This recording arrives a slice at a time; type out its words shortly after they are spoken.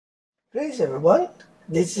Greetings everyone,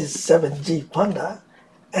 this is 7G Panda,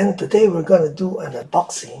 and today we're going to do an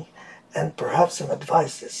unboxing and perhaps some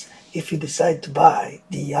advices if you decide to buy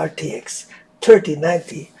the RTX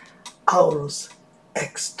 3090 Auros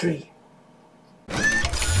X3.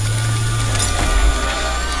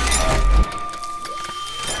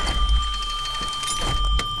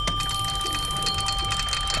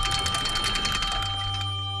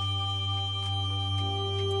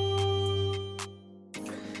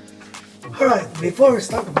 Alright, before we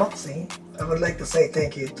start unboxing, I would like to say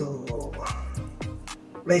thank you to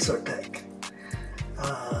LaserTech.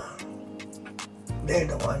 They're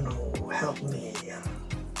the one who helped me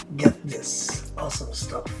get this awesome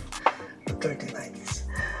stuff, the 3090s.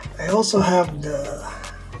 I also have the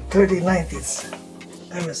 3090s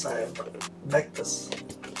MSI Vectus.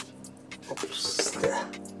 Oops,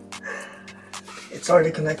 it's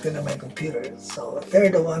already connected to my computer, so they're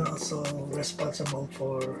the one also responsible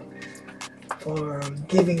for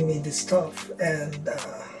giving me this stuff and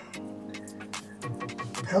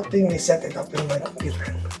helping me set it up in my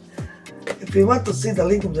computer. If you want to see the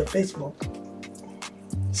link of their Facebook,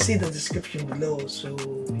 see the description below so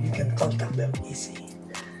you can contact them easy.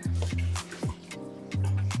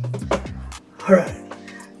 Alright,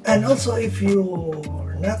 and also if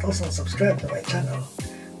you're not also subscribed to my channel,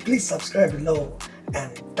 please subscribe below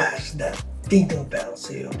and bash that ding dong bell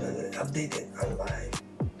so you'll be updated on my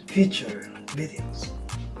future videos.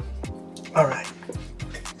 Alright,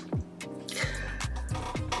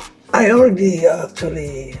 I already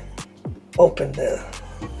actually opened the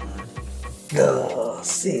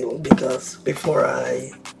seal because before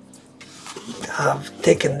I have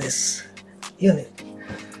taken this unit,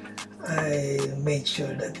 I made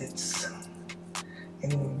sure that it's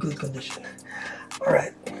in good condition.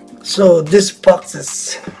 Alright, so this box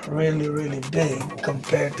is really big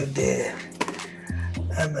compared to the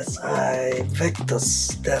MSI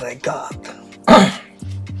Vectus that I got.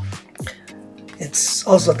 It's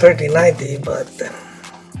also 3090, but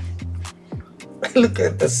look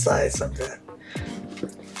at the size of that.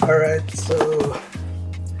 Alright, so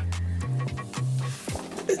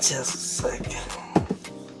it's just like,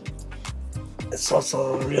 it's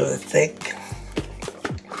also really thick,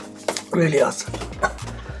 really awesome.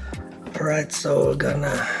 Alright, so we're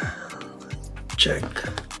gonna check.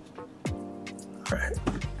 Alright,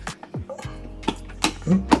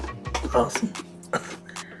 awesome.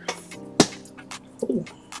 Oh,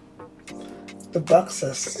 the box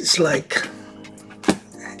is like,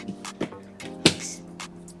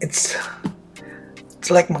 it's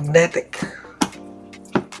like magnetic.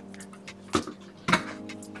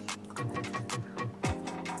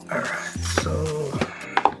 Alright, so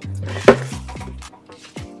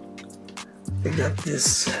we got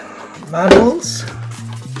these manuals.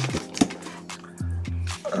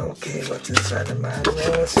 Okay, what's inside the manual?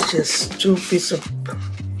 It's just two pieces of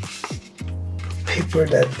paper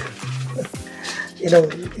that you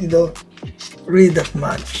don't read that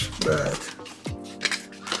much, but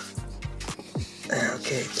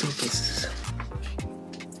okay, two pieces.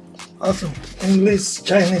 Awesome. English,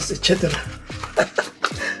 Chinese, etc.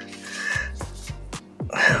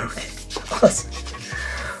 Okay, awesome.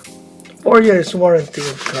 4 years warranty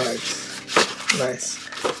of cards. Nice.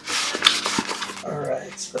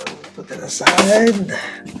 Alright, so put it aside.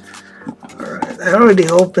 Alright, I already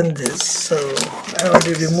opened this, so I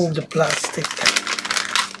already removed the plastic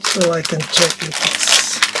so I can check if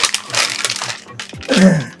it's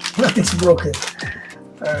nothing's broken.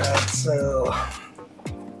 Alright, so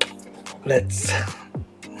let's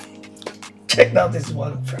check out this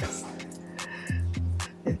one first.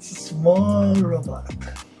 It's a small robot.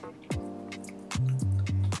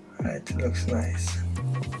 Alright, it looks nice.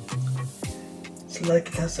 It's like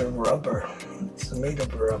it has a rubber. It's made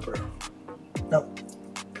of rubber. No,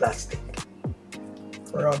 plastic.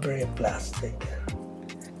 Rubbery plastic.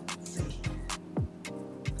 Let's see.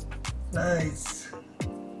 Nice.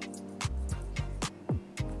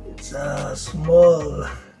 It's a small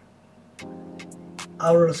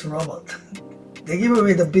Auros robot. They gave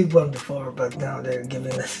away the big one before, but now they're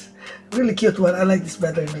giving us a really cute one. I like this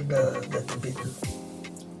better than the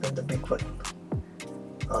big one.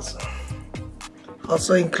 Awesome.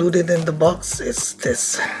 Also included in the box is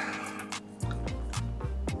this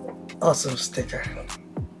awesome sticker.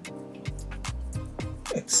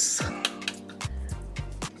 It's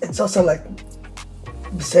also like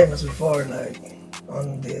the same as before, like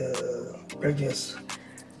on the previous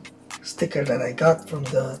sticker that I got from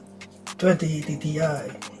the 2080 Ti.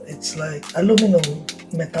 It's like aluminum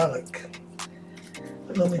metallic.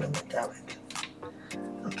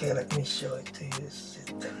 Okay, let me show it to you.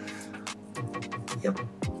 Yep.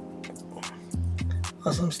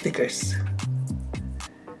 awesome stickers.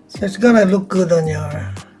 So it's gonna look good on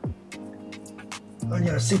your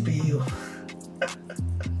CPU.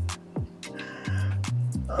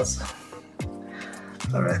 Awesome.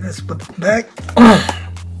 Alright, let's put it back.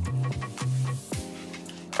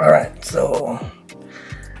 Alright, so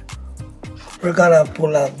we're gonna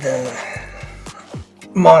pull out the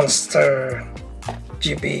monster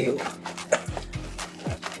GPU.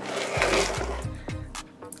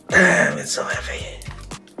 Damn, it's so heavy.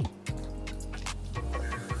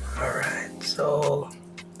 Alright, so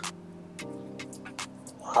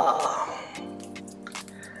wow.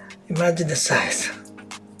 Imagine the size.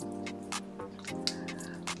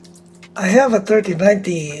 I have a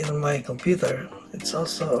 3090 in my computer. It's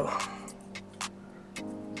also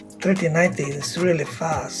 3090 is really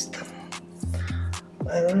fast.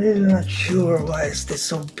 I'm really not sure why is this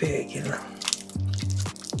so big, you know.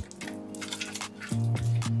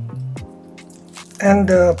 And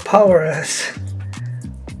the power has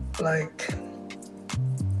like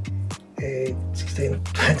a 16,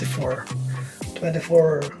 24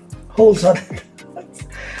 holes on it.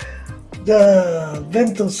 The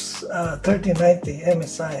Ventus 3090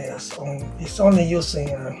 MSI is only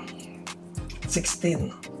using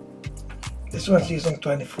 16. This one's using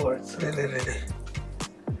 24. It's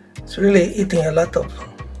really eating a lot of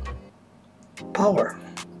power.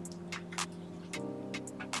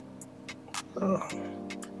 So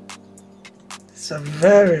it's a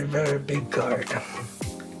very big card.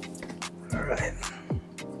 Alright.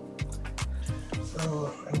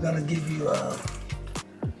 So I'm gonna give you a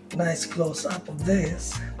nice close-up of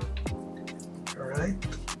this. Alright.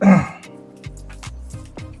 Alright,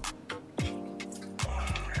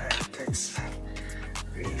 takes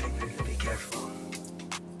really be careful.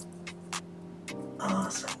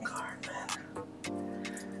 Awesome card, man.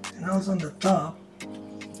 And also on the top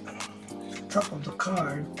of the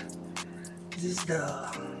card, this is the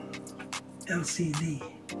LCD.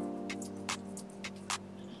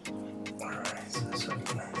 Alright, so it's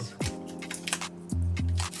really nice.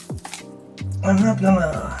 I'm not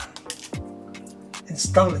gonna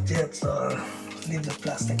install it yet, so I'll leave the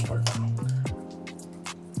plastic for now.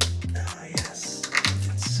 Yes,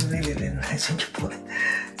 it's really nice when you put it.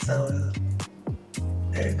 So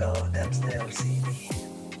there you go, that's the LCD.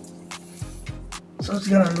 So it's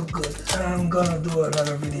gonna look good. I'm gonna do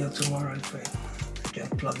another video tomorrow if I can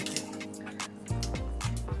plug it in.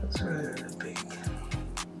 It's really big.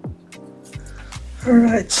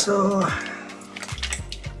 Alright, so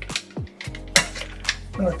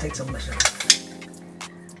I'm gonna take some measurements.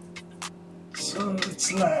 So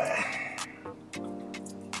it's like,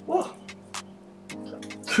 whoa,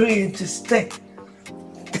 3 inches thick.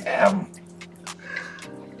 Damn,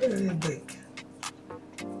 really big.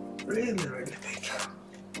 Really big.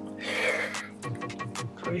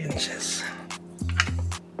 3 inches.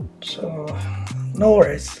 So no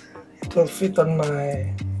worries, it will fit on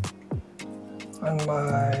my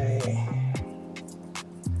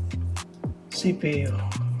CPU.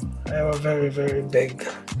 I have a very big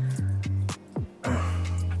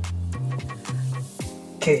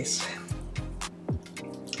case.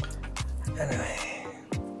 Anyway,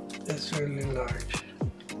 it's really large.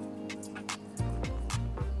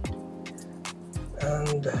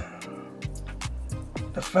 And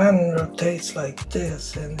the fan rotates like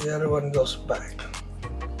this and the other one goes back.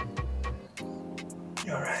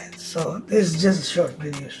 Alright, so this is just a short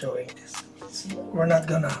video showing this.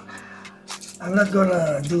 I'm not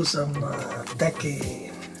gonna do some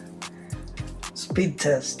techie speed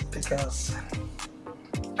test because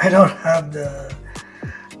I don't have the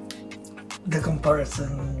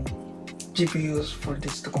comparison GPUs for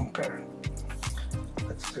this to compare.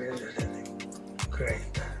 That's really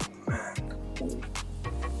great, man.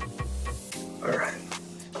 Alright,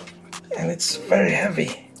 and it's very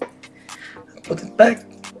heavy. Put it back.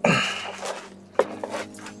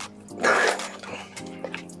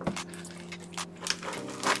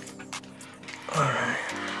 Alright.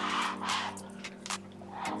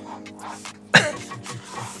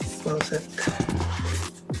 Close it.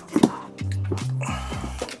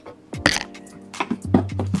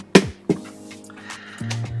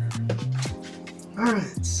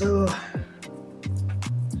 Alright, so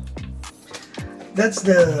that's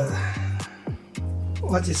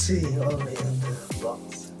what you see only in the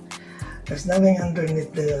box. There's nothing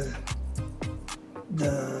underneath the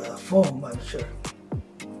foam, I'm sure.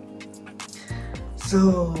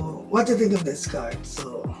 So what do you think of this card?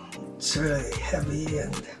 So it's really heavy,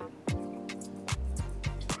 and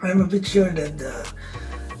I'm a bit sure that the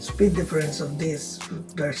speed difference of this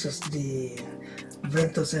versus the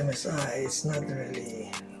Ventus MSI is not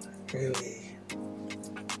really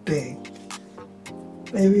big,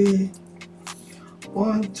 maybe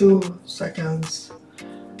 1-2 seconds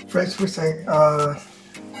frames per second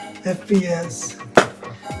FPS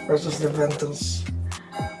versus the Ventus.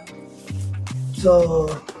 So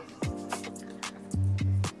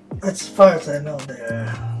as far as I know,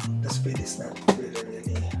 the speed is not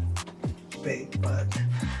really big, but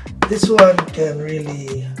this one can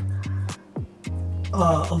really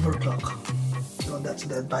overclock. So that's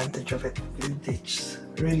the advantage of it. It's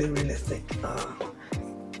really thick,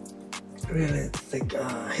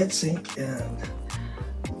 heatsink, and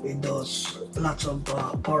with those lots of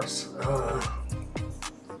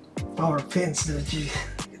power pins that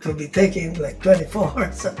it will be taking like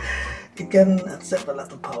 24, so it can accept a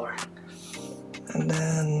lot of power. And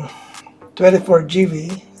then 24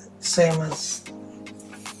 GB, same as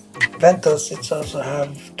Ventus, it's also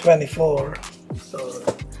have 24, so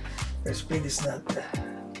the speed is not, it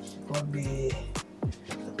won't be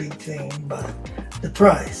a big thing. But the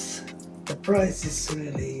price is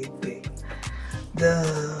really big.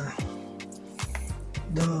 The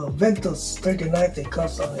Ventus 3090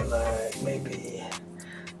 costs only like maybe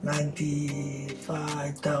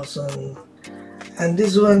 95,000, and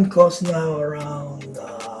this one costs now around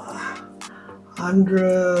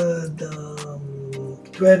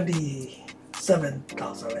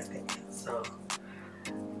 127,000, I think. So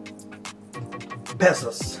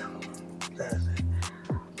pesos,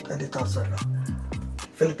 20,000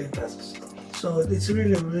 Philippine pesos. So it's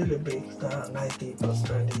really big. 90 plus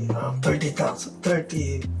 20,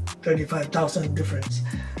 35,000 difference.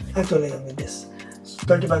 Actually, I mean this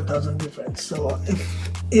 35,000 difference. So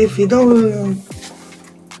if you don't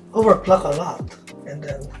overclock a lot, and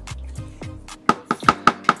then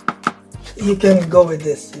you can go with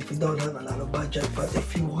this if you don't have a lot of budget. But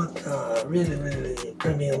if you want really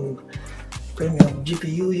premium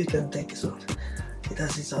GPU, you can take this one. It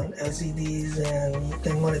has its own LCDs, and you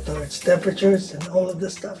can monitor its temperatures and all of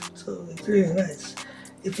this stuff. So it's really nice.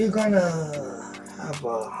 If you're gonna have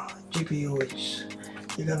a GPU which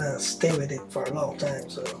you're gonna stay with it for a long time,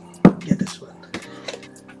 so get this one.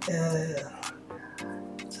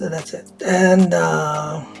 So that's it. And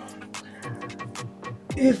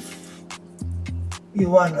if you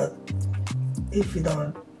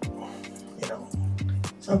don't,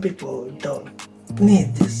 some people don't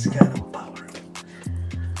need this kind of power,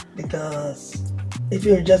 because if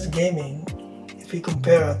you're just gaming, if you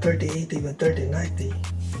compare a 3080 with 3090,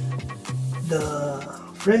 the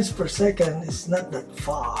frames per second is not that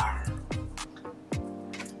far.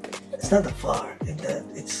 It's not that far in that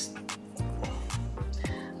it's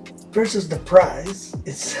versus the price.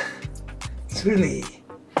 It's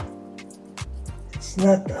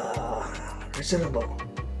not reasonable.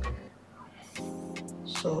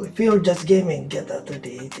 So if you're just gaming, get a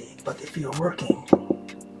 3080. But if you're working,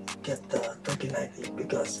 get the 3090,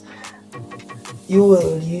 because you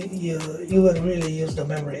will really use the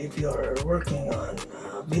memory if you're working on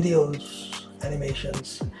videos,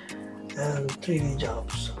 animations, and 3D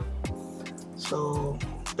jobs. So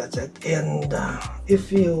that's it. And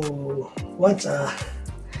if you want,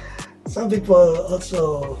 some people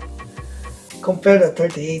also compare the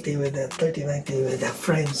 3080 with the 3090 with the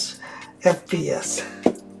frames FPS.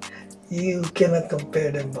 You cannot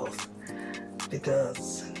compare them both,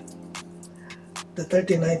 because the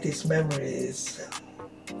 3090's memory is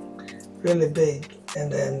really big,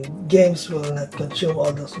 and then games will not consume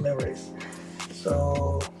all those memories.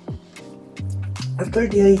 So the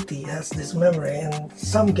 3080 has this memory, and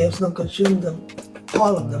some games don't consume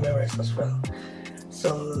all of the memories as well.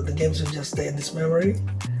 So the games will just stay in this memory,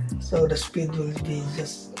 so the speed will be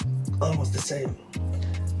just almost the same.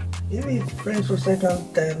 Maybe frames per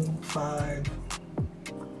second 10, 5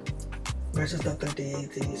 versus the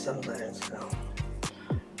 3080 sometimes,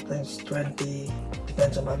 times 20,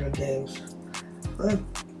 depends on other games. But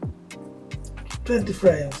 20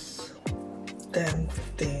 frames, 10,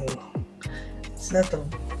 15, it's not a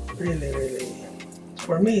really,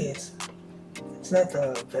 for me it's not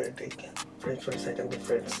a very big frames per second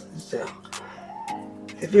difference. So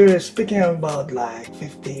if you're speaking about like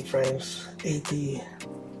 50 frames, 80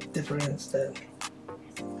 difference, then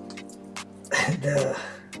the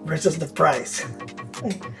versus the price,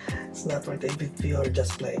 it's not worth it if you're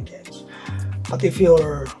just playing games. But if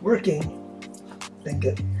you're working, then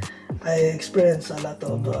good. I experienced a lot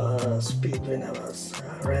of speed when I was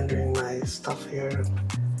rendering my stuff here.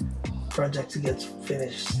 Projects get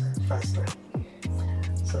finished faster.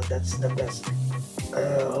 So that's the best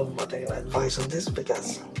of what I can advise on this,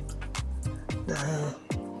 because I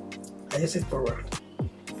use it for work.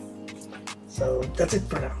 So that's it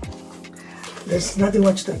for now. There's nothing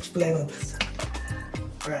much to explain on this.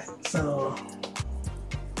 Alright, so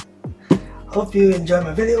hope you enjoy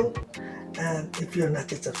my video, and if you're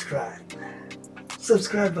not yet subscribed,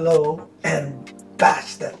 subscribe below and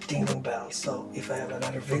bash that ding dong bell, so if I have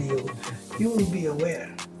another video you will be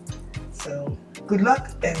aware. So good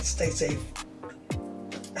luck and stay safe.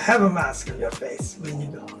 Have a mask on your face when you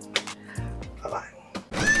go. Bye bye.